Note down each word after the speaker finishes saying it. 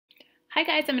Hi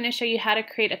guys, I'm going to show you how to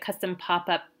create a custom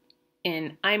pop-up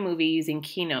in iMovie using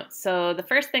Keynote. So the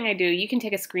first thing I do, you can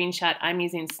take a screenshot. I'm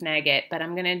using Snagit, but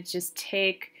I'm going to just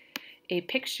take a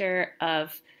picture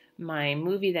of my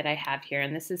movie that I have here,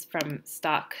 and this is from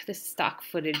stock. This is stock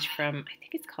footage from, I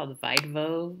think it's called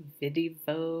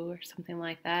Vidivo or something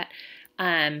like that. So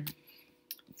I'm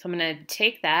going to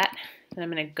take that, and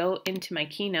I'm going to go into my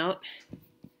Keynote.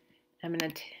 I'm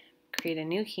going to create a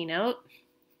new Keynote.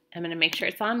 I'm going to make sure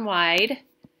it's on wide.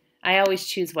 I always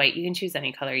choose white. You can choose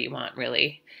any color you want,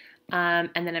 really. And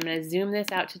then I'm going to zoom this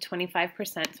out to 25%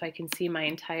 so I can see my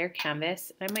entire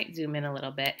canvas. I might zoom in a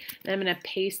little bit. Then I'm going to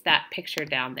paste that picture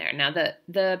down there. Now,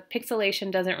 the pixelation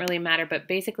doesn't really matter, but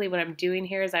basically what I'm doing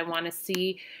here is I want to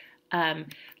see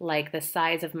like the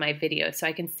size of my video. So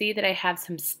I can see that I have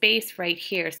some space right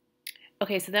here.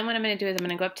 Okay, so then what I'm going to do is I'm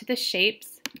going to go up to the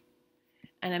shapes,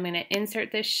 and I'm going to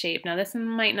insert this shape. Now this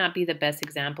might not be the best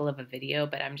example of a video,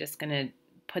 but I'm just going to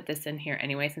put this in here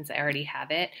anyway since I already have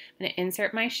it. I'm going to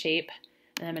insert my shape,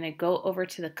 and I'm going to go over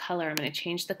to the color. I'm going to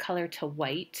change the color to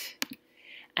white.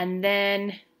 And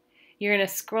then you're going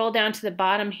to scroll down to the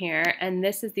bottom here, and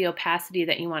this is the opacity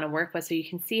that you want to work with, so you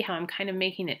can see how I'm kind of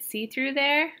making it see-through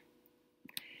there.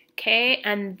 Okay,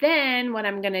 and then what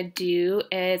I'm going to do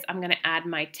is I'm going to add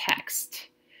my text.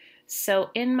 So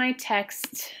in my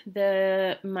text,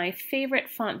 my favorite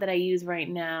font that I use right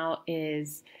now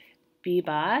is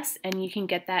BBoss, and you can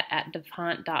get that at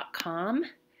defont.com.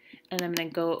 And I'm going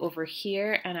to go over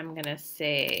here and I'm going to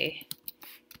say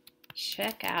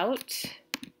check out.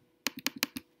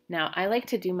 Now I like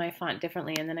to do my font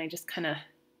differently, and then I just kind of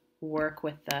work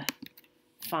with the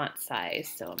font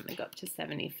size. So I'm going to go up to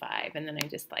 75, and then I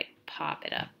just like pop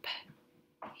it up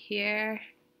here.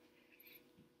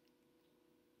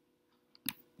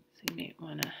 So you may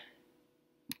want to,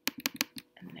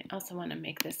 and then I also want to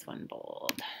make this one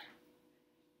bold.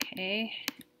 Okay.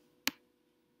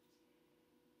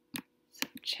 So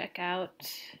check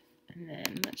out, and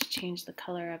then let's change the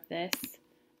color of this.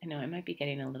 I know I might be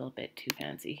getting a little bit too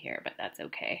fancy here, but that's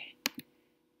okay.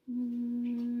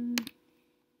 I'm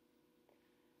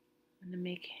going to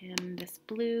make him this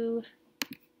blue,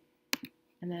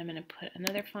 and then I'm going to put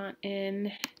another font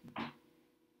in.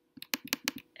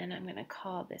 And I'm going to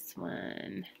call this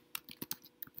one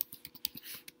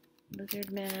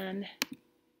Lizard Man.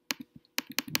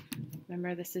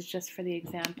 Remember, this is just for the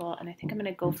example, and I think I'm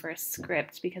going to go for a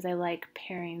script because I like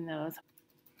pairing those.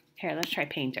 Here, let's try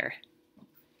Painter.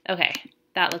 Okay,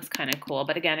 that looks kind of cool,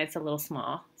 but again, it's a little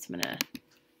small, so I'm going to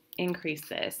increase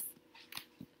this.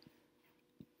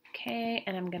 Okay,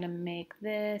 and I'm going to make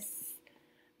this.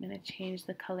 I'm going to change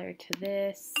the color to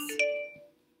this.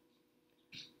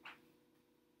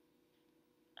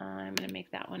 I'm going to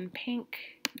make that one pink.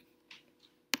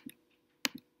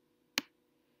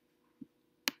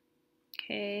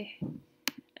 Okay,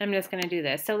 I'm just going to do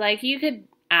this. So like you could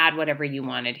add whatever you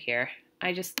wanted here.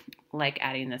 I just like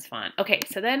adding this font. Okay,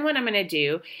 so then what I'm going to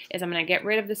do is I'm going to get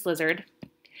rid of this lizard,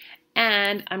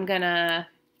 and I'm going to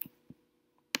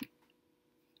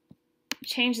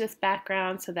change this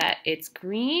background so that it's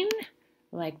green,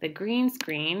 like the green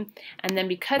screen. And then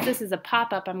because this is a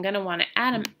pop-up, I'm going to want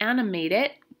to animate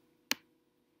it.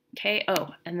 Okay, oh,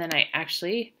 and then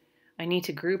I need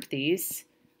to group these.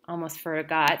 Almost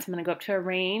forgot. So I'm going to go up to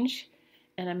Arrange,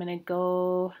 and I'm going to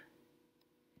go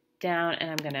down,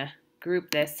 and I'm going to group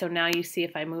this. So now you see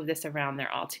if I move this around, they're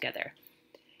all together.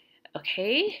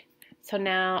 Okay, so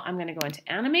now I'm going to go into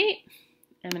Animate.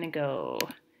 I'm going to go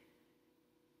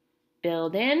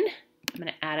Build In. I'm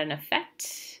going to add an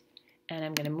effect, and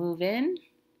I'm going to move in.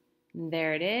 And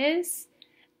there it is.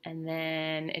 And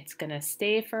then it's going to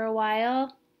stay for a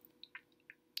while.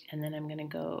 And then I'm going to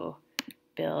go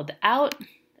Build Out,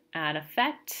 Add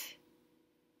Effect.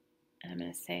 And I'm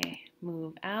going to say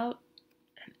Move Out.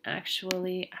 And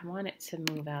actually, I want it to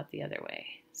move out the other way.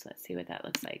 So let's see what that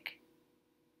looks like.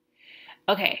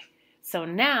 Okay, so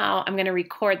now I'm going to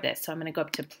record this. So I'm going to go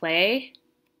up to Play,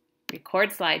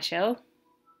 Record Slideshow.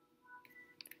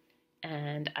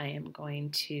 And I am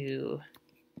going to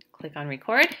click on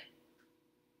Record.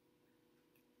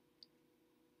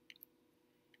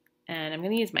 And I'm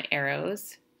going to use my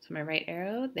arrows. So my right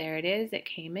arrow, there it is, it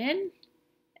came in.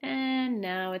 And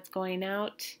now it's going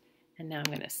out. And now I'm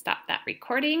going to stop that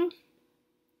recording.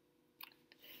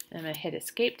 And I'm going to hit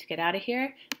Escape to get out of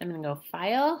here. I'm going to go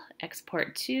File,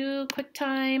 Export to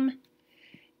QuickTime.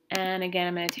 And again,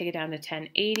 I'm going to take it down to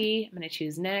 1080. I'm going to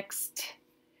choose Next.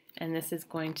 And this is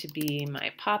going to be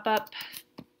my pop-up.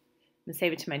 I'm going to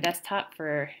save it to my desktop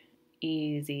for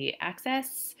easy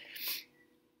access.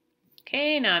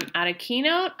 Okay, now I'm out of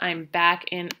Keynote. I'm back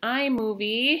in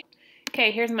iMovie.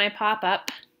 Okay, here's my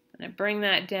pop-up. I'm going to bring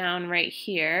that down right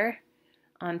here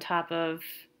on top of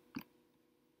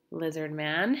Lizard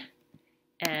Man.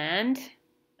 And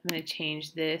I'm going to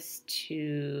change this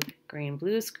to green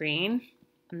blue screen.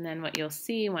 And then what you'll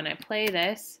see when I play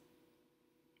this,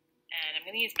 and I'm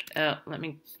going to use, let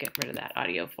me get rid of that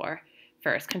audio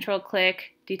first. Control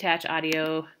click, detach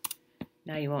audio.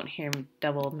 Now you won't hear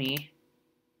double me.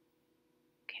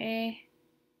 Okay,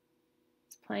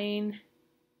 it's playing.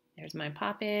 There's my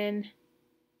pop in,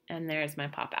 and there's my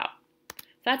pop out. So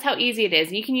that's how easy it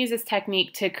is. You can use this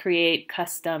technique to create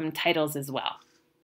custom titles as well.